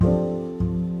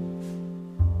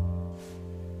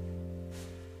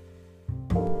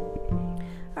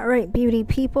right, beauty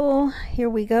people, here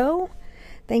we go.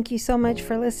 Thank you so much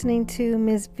for listening to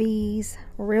Ms. V's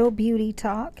Real Beauty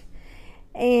Talk.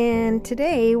 And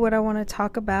today what I want to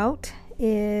talk about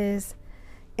is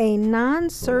a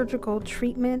non-surgical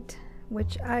treatment,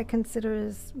 which I consider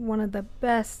is one of the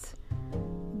best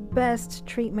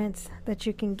treatments that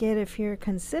you can get if you're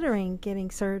considering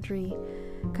getting surgery.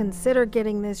 Consider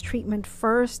getting this treatment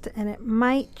first, and it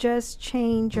might just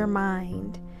change your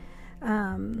mind.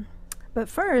 But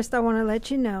first, I want to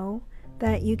let you know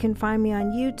that you can find me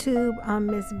on YouTube on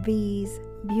Ms. V's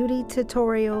Beauty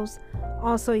Tutorials.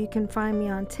 Also, you can find me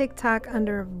on TikTok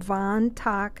under Von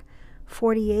Talk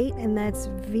 48, and that's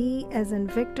V as in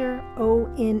Victor,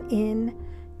 ONNTOCK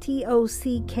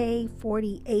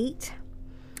 48.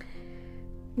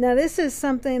 Now, this is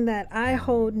something that I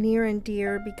hold near and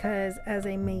dear because as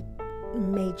a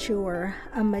mature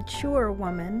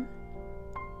woman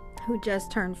who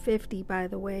just turned 50, by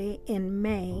the way, in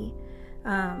May,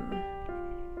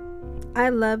 I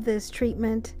love this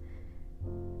treatment.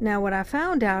 Now, what I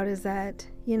found out is that,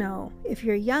 if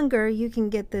you're younger, you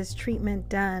can get this treatment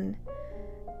done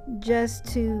just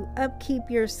to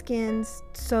upkeep your skin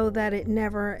so that it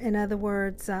never, in other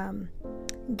words,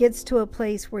 gets to a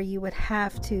place where you would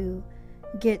have to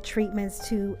get treatments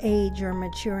to age your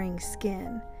maturing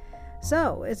skin.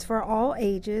 So it's for all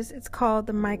ages. It's called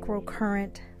the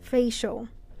Microcurrent facial.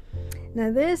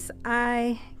 Now, this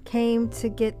I came to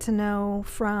get to know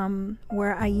from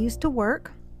where I used to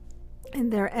work,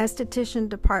 and their esthetician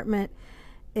department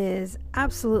is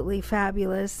absolutely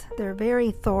fabulous. They're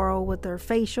very thorough with their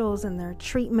facials and their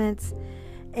treatments,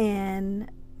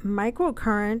 and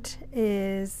Microcurrent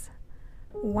is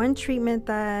one treatment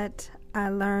that I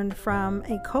learned from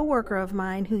a coworker of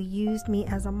mine who used me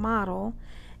as a model,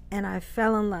 and I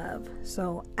fell in love.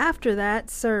 So after that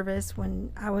service,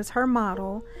 when I was her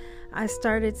model, I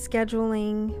started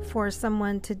scheduling for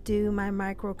someone to do my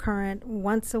microcurrent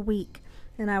once a week,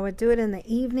 and I would do it in the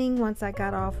evening once I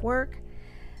got off work.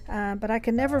 But I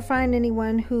could never find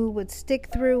anyone who would stick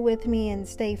through with me and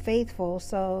stay faithful,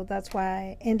 so that's why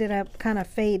I ended up kind of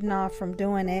fading off from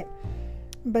doing it.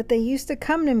 But they used to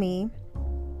come to me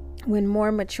when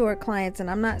more mature clients, and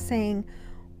I'm not saying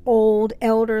old,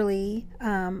 elderly,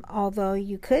 although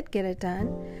you could get it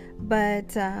done,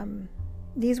 but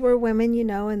these were women,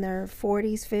 in their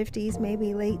 40s, 50s,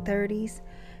 maybe late 30s,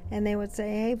 and they would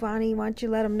say, "Hey, Vonnie, why don't you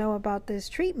let them know about this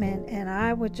treatment?" And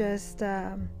I would just,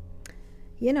 tell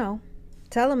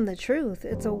them the truth.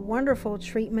 It's a wonderful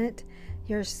treatment.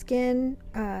 Your skin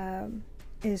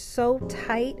is so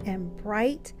tight and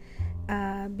bright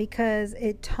because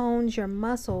it tones your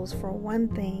muscles, for one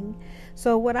thing.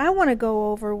 So what I want to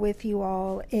go over with you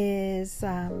all is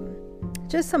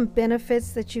just some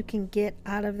benefits that you can get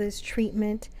out of this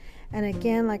treatment. And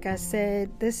again, like I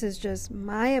said, this is just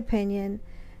my opinion.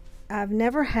 I've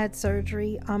never had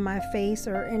surgery on my face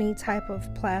or any type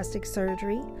of plastic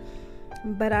surgery,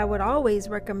 but I would always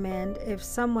recommend, if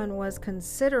someone was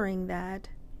considering that,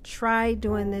 try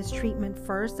doing this treatment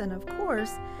first. And of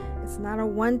course, it's not a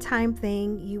one-time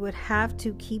thing. You would have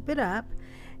to keep it up.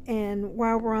 And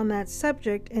while we're on that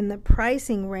subject, in the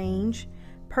pricing range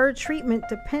per treatment,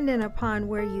 dependent upon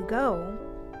where you go,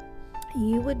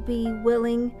 you would be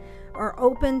willing or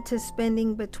open to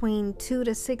spending between $200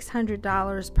 to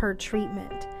 $600 per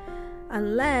treatment,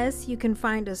 unless you can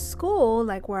find a school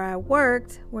like where I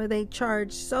worked, where they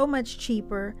charge so much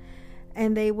cheaper,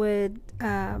 and they would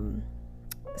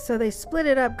so they split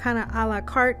it up kind of a la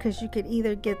carte, because you could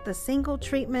either get the single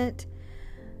treatment,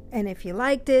 and if you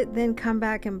liked it, then come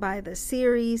back and buy the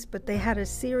series. But they had a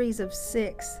series of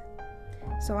 6.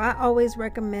 So I always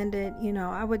recommended,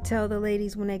 I would tell the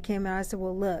ladies when they came out, I said,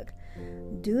 well, look,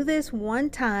 do this one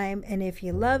time, and if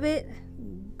you love it,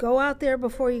 go out there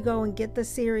before you go and get the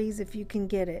series if you can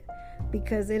get it,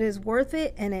 because it is worth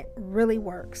it and it really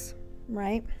works,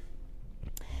 right?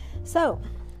 So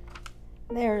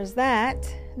there's that.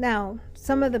 Now,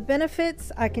 some of the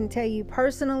benefits I can tell you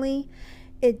personally,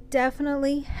 it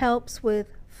definitely helps with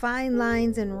fine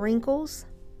lines and wrinkles,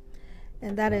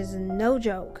 and that is no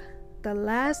joke. The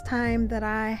last time that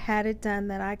I had it done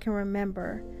that I can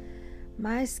remember,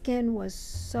 my skin was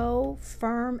so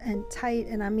firm and tight,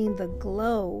 and I mean the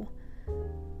glow.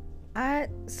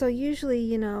 So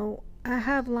usually, I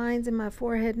have lines in my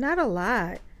forehead, not a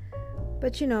lot,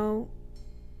 but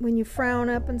when you frown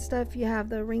up and stuff, you have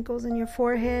the wrinkles in your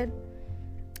forehead.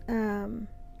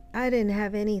 I didn't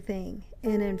have anything.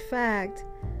 And in fact,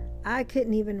 I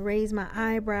couldn't even raise my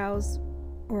eyebrows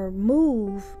or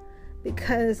move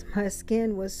because my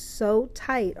skin was so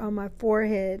tight on my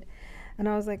forehead. And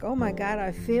I was like, oh my God,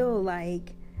 I feel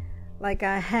like like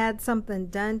I had something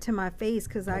done to my face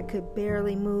because I could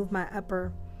barely move my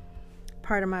upper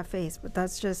part of my face. But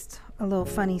that's just a little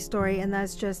funny story, and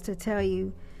that's just to tell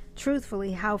you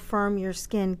truthfully how firm your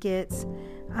skin gets.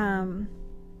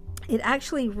 It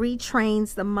actually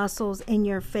retrains the muscles in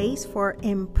your face for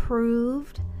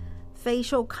improved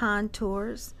facial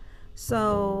contours.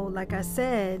 So like I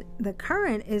said, the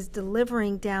current is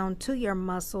delivering down to your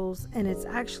muscles, and it's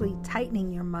actually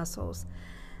tightening your muscles.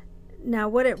 Now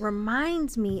what it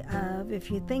reminds me of,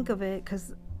 if you think of it,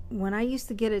 because when I used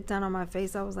to get it done on my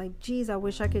face, I was like, geez, I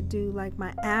wish I could do like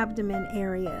my abdomen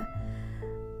area,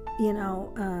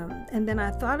 and then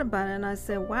I thought about it and I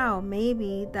said, wow,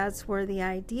 maybe that's where the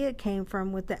idea came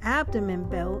from with the abdomen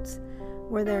belts,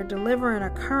 where they're delivering a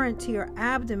current to your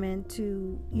abdomen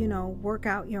to, work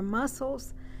out your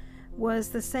muscles. Was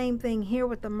the same thing here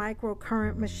with the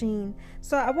microcurrent machine.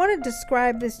 So I want to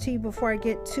describe this to you before I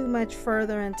get too much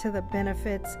further into the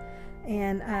benefits.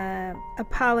 And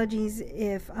apologies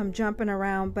if I'm jumping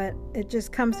around, but it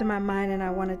just comes to my mind and I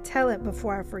want to tell it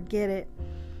before I forget it.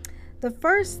 The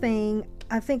first thing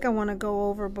I think I want to go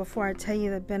over before I tell you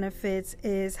the benefits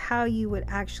is how you would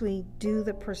actually do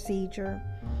the procedure.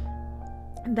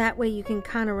 That way you can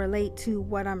kind of relate to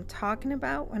what I'm talking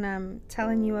about when I'm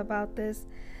telling you about this.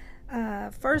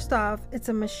 First off, it's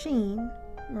a machine,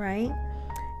 right?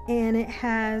 And it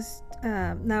has,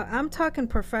 now I'm talking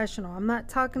professional. I'm not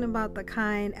talking about the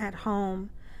kind at home.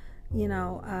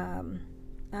 I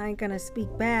ain't going to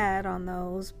speak bad on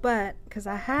those, but because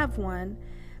I have one,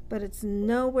 but it's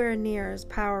nowhere near as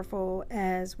powerful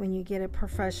as when you get it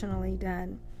professionally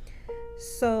done.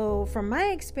 So from my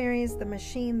experience, the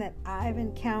machine that I've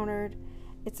encountered,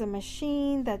 it's a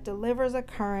machine that delivers a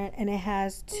current, and it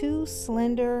has two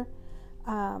slender,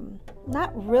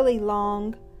 not really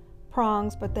long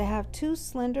prongs, but they have two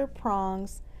slender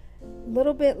prongs, a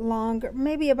little bit longer,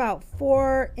 maybe about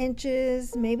 4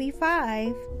 inches, maybe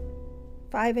 5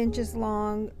 inches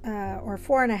long, or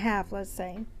 4.5, let's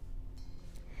say.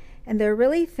 And they're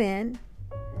really thin.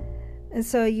 And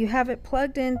so you have it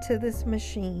plugged into this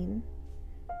machine.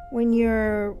 When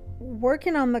you're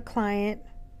working on the client,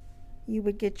 you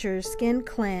would get your skin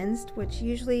cleansed, which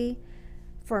usually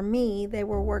for me, they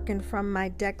were working from my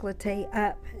décolleté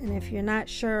up. And if you're not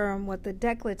sure on what the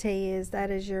décolleté is, that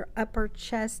is your upper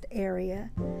chest area.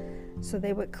 So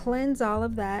they would cleanse all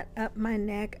of that up my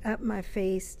neck, up my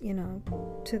face,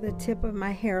 to the tip of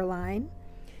my hairline.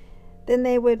 Then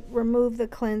they would remove the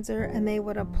cleanser and they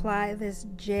would apply this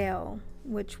gel,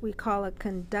 which we call a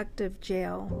conductive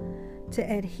gel, to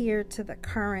adhere to the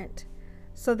current.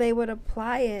 So they would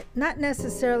apply it not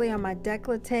necessarily on my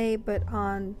décolleté, but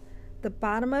on the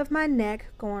bottom of my neck,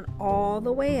 going all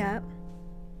the way up,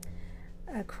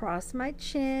 across my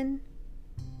chin,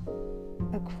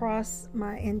 across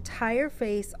my entire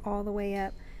face, all the way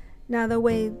up. Now the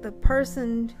way the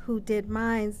person who did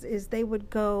mine is they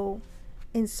would go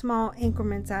in small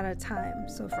increments at a time.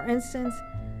 So for instance,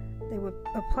 they would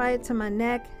apply it to my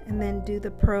neck and then do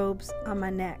the probes on my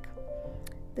neck.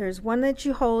 There's one that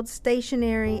you hold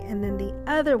stationary, and then the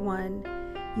other one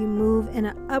you move in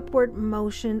an upward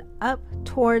motion up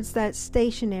towards that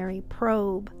stationary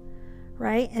probe,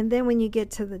 right? And then when you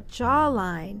get to the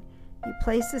jawline, you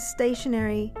place the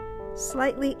stationary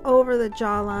slightly over the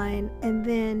jawline, and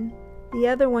then the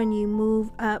other one you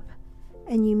move up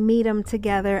and you meet them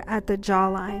together at the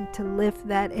jawline to lift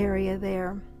that area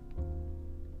there.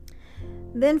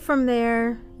 Then from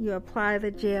there, you apply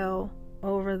the gel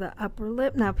over the upper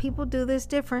lip. Now, people do this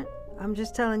different. I'm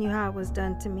just telling you how it was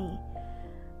done to me.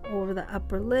 Over the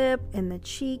upper lip, in the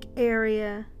cheek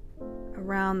area,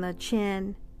 around the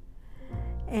chin.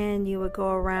 And you would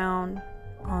go around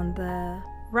on the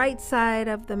right side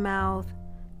of the mouth,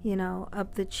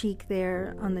 up the cheek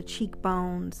there, on the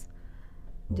cheekbones.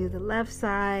 Do the left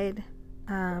side.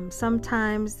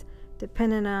 Sometimes,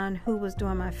 depending on who was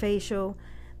doing my facial,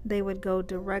 they would go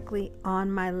directly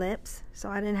on my lips.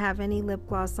 So I didn't have any lip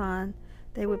gloss on.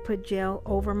 They would put gel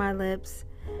over my lips,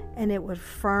 and it would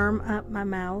firm up my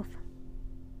mouth.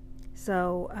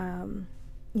 So,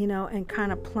 and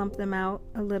kind of plump them out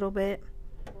a little bit.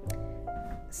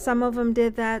 Some of them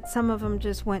did that. Some of them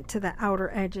just went to the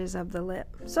outer edges of the lip.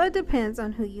 So it depends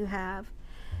on who you have.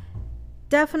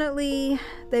 Definitely,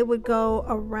 they would go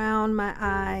around my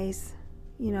eyes,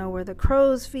 where the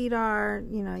crow's feet are.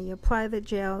 You apply the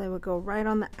gel. They would go right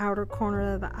on the outer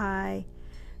corner of the eye.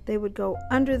 They would go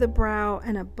under the brow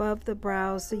and above the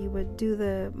brow. So you would do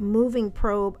the moving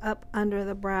probe up under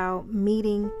the brow,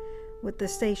 meeting with the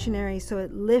stationary. So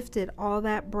it lifted all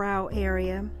that brow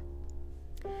area.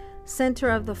 Center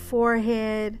of the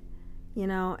forehead,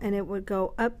 and it would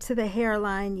go up to the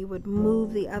hairline. You would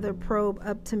move the other probe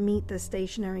up to meet the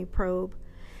stationary probe.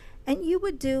 And you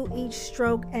would do each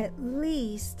stroke at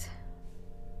least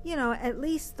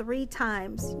 3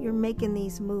 times. You're making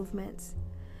these movements.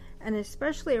 And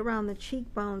especially around the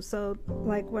cheekbones. So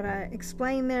like what I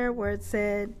explained there, where it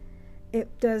said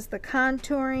it does the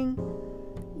contouring,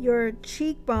 your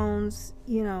cheekbones,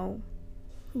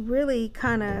 really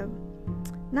kind of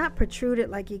not protruded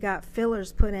like you got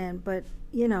fillers put in, but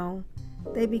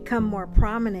they become more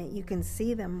prominent. You can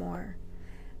see them more.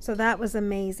 So that was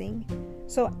amazing.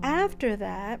 So after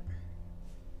that,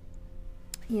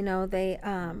 they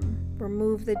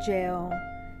remove the gel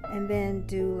and then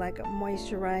do like a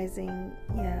moisturizing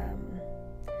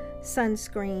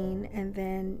sunscreen, and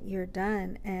then you're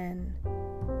done. And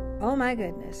oh my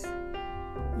goodness,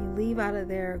 you leave out of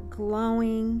there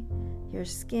glowing. Your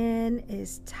skin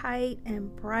is tight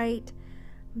and bright,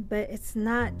 but it's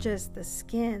not just the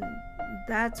skin.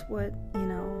 That's what,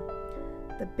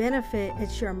 the benefit,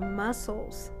 it's your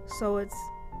muscles. So it's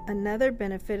another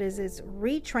benefit is it's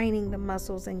retraining the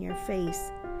muscles in your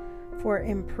face for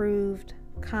improved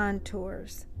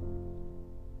contours.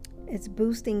 It's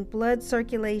boosting blood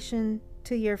circulation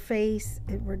to your face.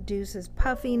 It reduces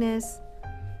puffiness,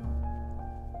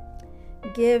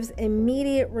 gives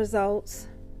immediate results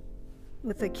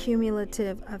with a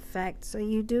cumulative effect. So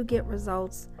you do get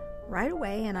results right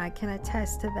away, and I can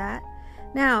attest to that.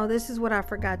 Now, this is what I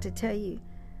forgot to tell you.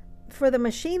 For the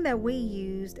machine that we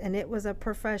used, and it was a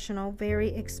professional, very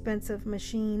expensive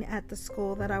machine at the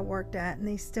school that I worked at, and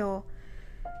they still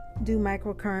do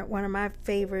microcurrent, one of my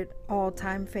favorite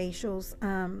all-time facials.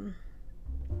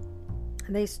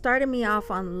 They started me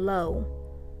off on low.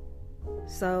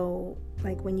 So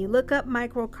like when you look up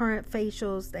microcurrent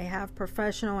facials, they have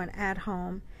professional and at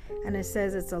home, and it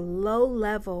says it's a low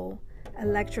level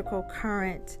electrical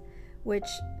current, which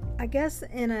I guess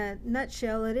in a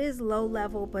nutshell it is low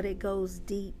level, but it goes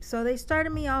deep. So they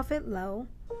started me off at low,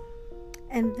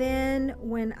 and then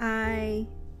when I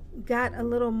got a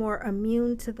little more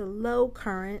immune to the low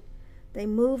current, they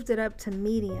moved it up to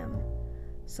medium.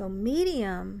 So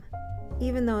medium,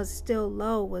 even though it's still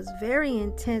low, was very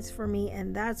intense for me.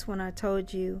 And that's when I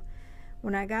told you,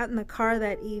 when I got in the car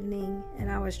that evening and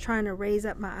I was trying to raise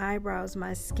up my eyebrows,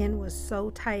 my skin was so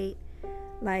tight,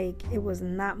 like it was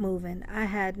not moving. I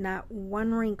had not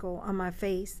one wrinkle on my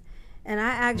face. And I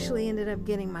actually ended up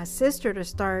getting my sister to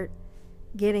start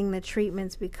getting the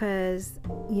treatments because,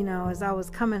 as I was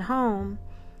coming home,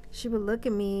 she would look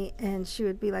at me and she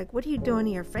would be like, "What are you doing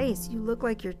to your face? You look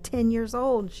like you're 10 years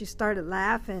old." And she started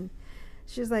laughing.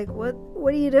 She was like, what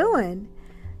are you doing?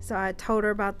 So I told her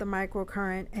about the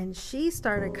microcurrent, and she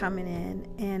started coming in,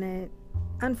 and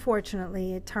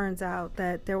unfortunately it turns out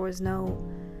that there was no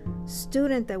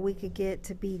student that we could get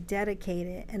to be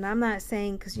dedicated. And I'm not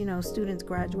saying because students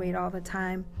graduate all the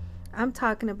time. I'm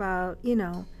talking about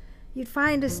you'd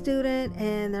find a student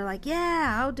and they're like,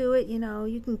 "Yeah, I'll do it,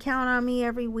 you can count on me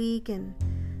every week." And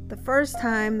the first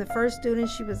student,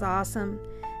 she was awesome.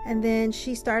 And then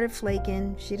she started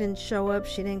flaking. She didn't show up.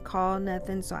 She didn't call,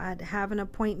 nothing. So I had to have an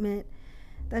appointment.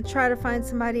 Then try to find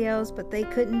somebody else, but they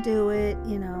couldn't do it.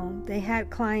 They had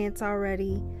clients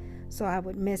already, so I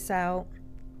would miss out.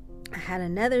 I had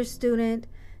another student,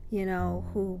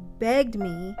 who begged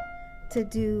me to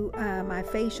do my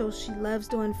facials. She loves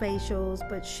doing facials,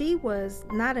 but she was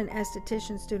not an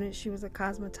esthetician student. She was a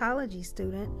cosmetology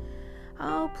student.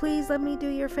 "Oh, please let me do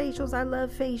your facials. I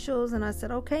love facials." And I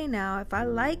said, "Okay, now, if I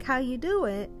like how you do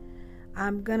it,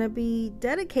 I'm going to be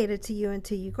dedicated to you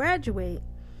until you graduate."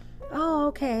 "Oh,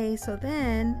 okay." So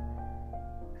then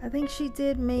I think she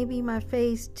did maybe my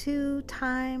face 2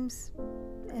 times.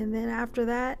 And then after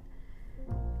that,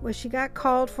 she got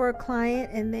called for a client,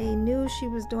 and they knew she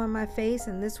was doing my face,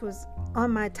 and this was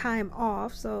on my time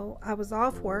off. So I was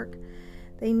off work.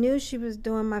 They knew she was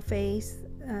doing my face.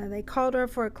 They called her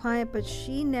for a client, but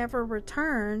she never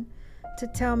returned to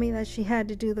tell me that she had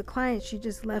to do the client. She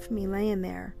just left me laying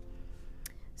there.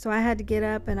 So I had to get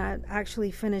up, and I actually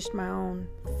finished my own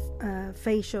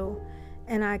facial,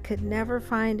 and I could never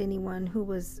find anyone who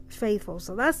was faithful.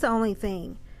 So that's the only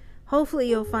thing. Hopefully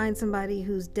you'll find somebody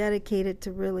who's dedicated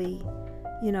to really,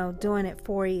 doing it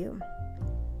for you.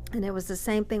 And it was the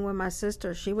same thing with my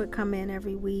sister. She would come in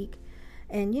every week.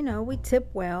 And, we tip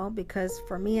well because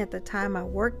for me at the time I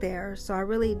worked there. So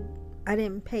I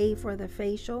didn't pay for the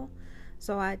facial.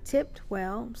 So I tipped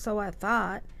well. So I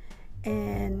thought.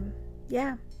 And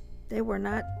yeah, they were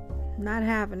not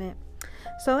having it.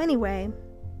 So anyway,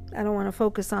 I don't want to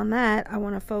focus on that. I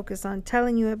want to focus on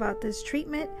telling you about this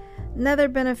treatment. Another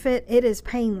benefit, it is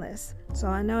painless. So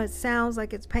I know it sounds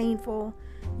like it's painful.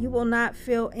 You will not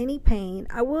feel any pain.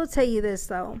 I will tell you this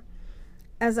though,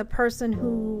 as a person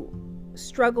who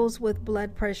struggles with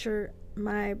blood pressure,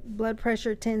 my blood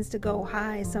pressure tends to go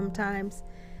high sometimes.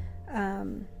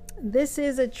 This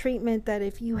is a treatment that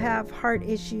if you have heart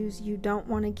issues, you don't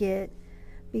want to get,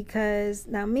 because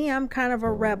now me, I'm kind of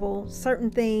a rebel.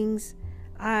 Certain things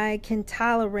I can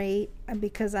tolerate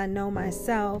because I know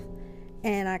myself,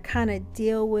 and I kind of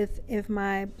deal with if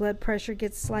my blood pressure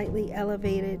gets slightly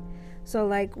elevated. So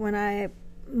like when I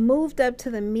moved up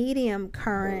to the medium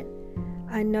current,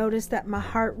 I noticed that my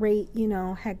heart rate,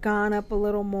 had gone up a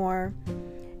little more,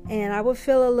 and I would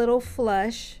feel a little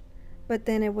flush, but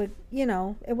then it would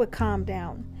calm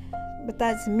down. But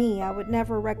that's me. I would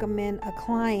never recommend a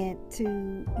client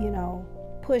to,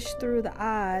 push through the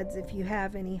odds if you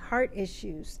have any heart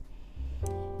issues.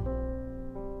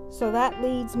 So that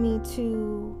leads me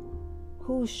to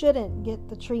who shouldn't get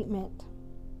the treatment.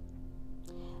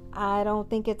 I don't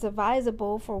think it's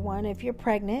advisable, for one, if you're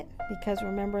pregnant, because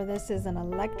remember, this is an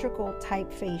electrical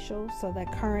type facial, so the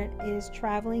current is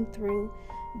traveling through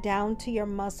down to your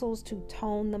muscles to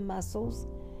tone the muscles.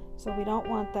 So we don't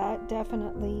want that,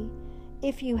 definitely.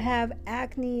 If you have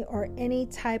acne or any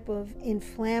type of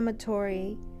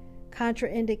inflammatory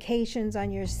contraindications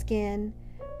on your skin,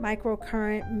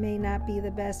 microcurrent may not be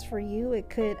the best for you. It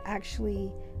could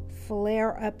actually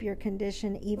flare up your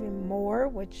condition even more,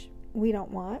 which we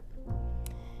don't want.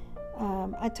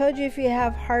 I told you if you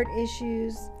have heart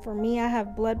issues. For me, I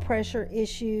have blood pressure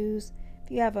issues. If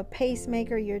you have a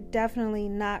pacemaker, you're definitely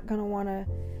not going to want to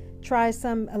try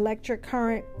some electric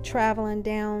current traveling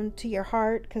down to your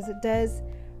heart, because it does.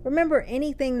 Remember,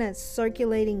 anything that's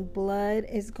circulating blood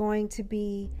is going to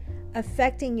be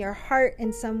affecting your heart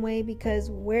in some way,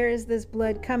 because where is this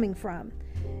blood coming from?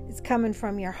 It's coming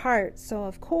from your heart. So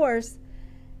of course,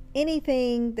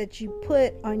 anything that you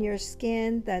put on your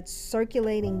skin that's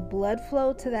circulating blood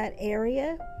flow to that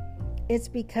area, it's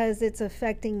because it's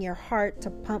affecting your heart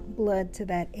to pump blood to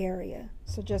that area.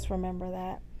 So just remember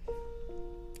that.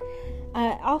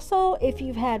 Also, if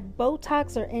you've had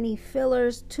Botox or any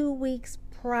fillers 2 weeks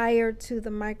prior to the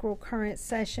microcurrent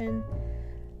session,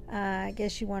 I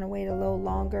guess you want to wait a little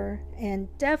longer. And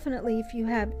definitely if you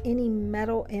have any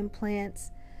metal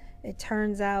implants, it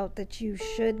turns out that you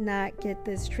should not get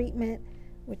this treatment,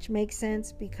 which makes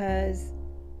sense because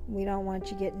we don't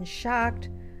want you getting shocked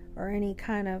or any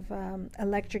kind of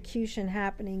electrocution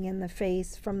happening in the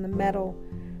face from the metal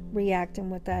reacting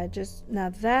with that. Now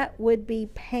that would be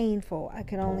painful. I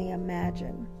can only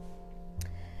imagine.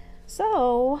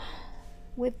 So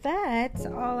with that,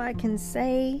 all I can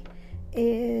say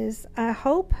is I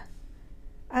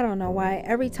don't know why.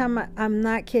 Every time I'm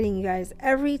not kidding you guys.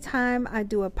 Every time I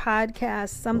do a podcast,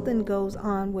 something goes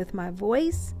on with my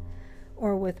voice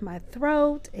or with my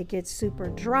throat. It gets super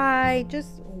dry.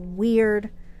 Just weird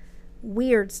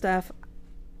stuff.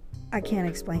 I can't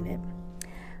explain it.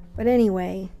 But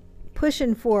anyway,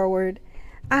 pushing forward.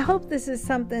 I hope this is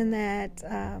something that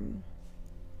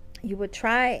you would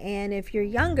try. And if you're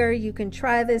younger, you can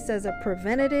try this as a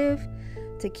preventative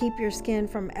to keep your skin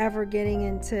from ever getting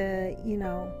into,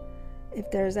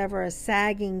 if there's ever a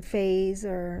sagging phase.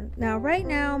 Now right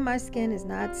now my skin is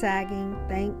not sagging,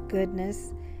 thank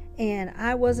goodness, and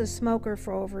I was a smoker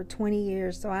for over 20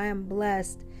 years, so I am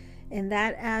blessed in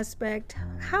that aspect.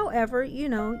 However,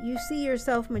 you see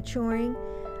yourself maturing.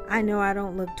 I know I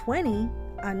don't look 20,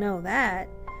 I know that.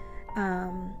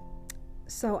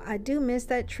 So I do miss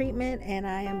that treatment, and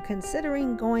I am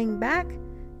considering going back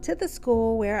to the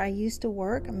school where I used to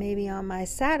work, maybe on my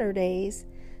Saturdays,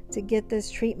 to get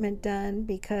this treatment done,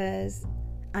 because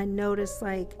I noticed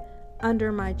like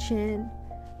under my chin,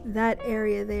 that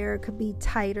area there could be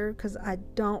tighter, because I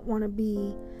don't want to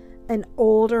be an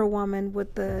older woman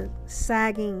with the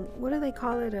sagging, what do they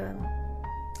call it, a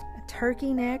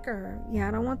turkey neck,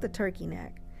 I don't want the turkey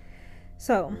neck.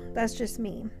 So that's just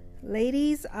me.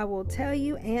 Ladies, I will tell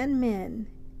you, and men,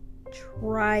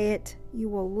 try it. You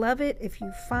will love it if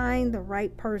you find the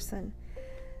right person.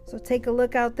 So take a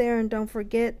look out there, and don't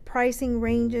forget, pricing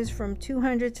ranges from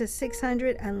 $200 to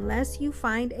 $600 unless you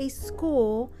find a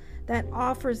school that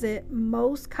offers it.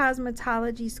 Most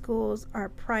cosmetology schools are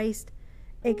priced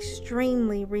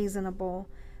extremely reasonable,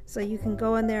 so you can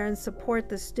go in there and support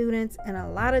the students. And a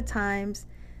lot of times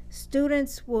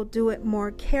students will do it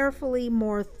more carefully,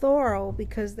 more thorough,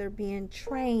 because they're being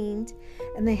trained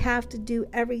and they have to do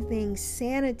everything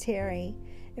sanitary.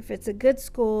 If it's a good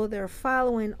school, they're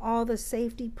following all the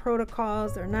safety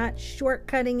protocols. They're not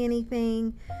shortcutting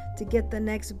anything to get the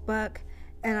next buck.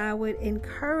 And I would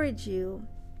encourage you,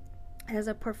 as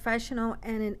a professional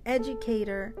and an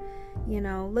educator,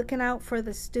 looking out for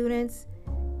the students,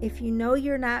 If you know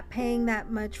you're not paying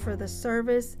that much for the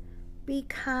service, be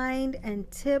kind and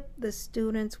tip the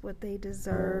students what they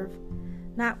deserve.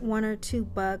 Not $1 or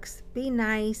 $2. Be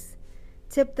nice.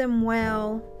 Tip them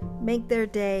well. Make their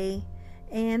day.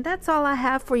 And that's all I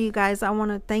have for you guys. I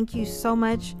want to thank you so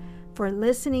much for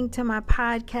listening to my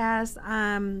podcast.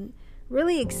 I'm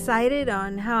really excited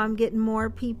on how I'm getting more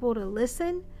people to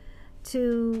listen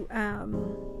to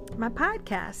my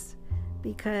podcast,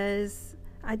 because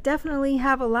I definitely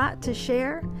have a lot to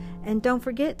share. And don't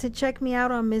forget to check me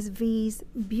out on Miss V's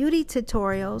Beauty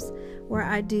Tutorials, where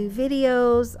I do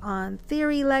videos on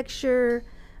theory lecture,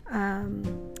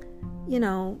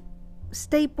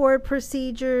 state board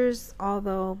procedures,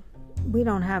 although we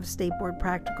don't have state board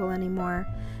practical anymore.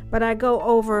 But I go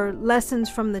over lessons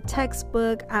from the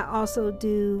textbook. I also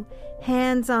do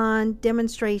hands-on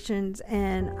demonstrations,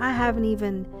 and I haven't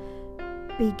even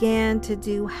began to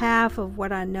do half of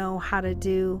what I know how to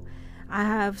do. I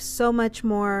have so much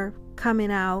more coming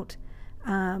out.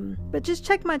 But just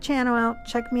check my channel out.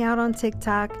 Check me out on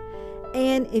TikTok.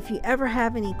 And if you ever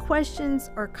have any questions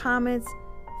or comments,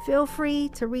 feel free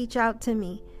to reach out to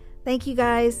me. Thank you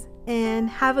guys, and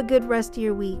have a good rest of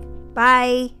your week.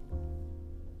 Bye.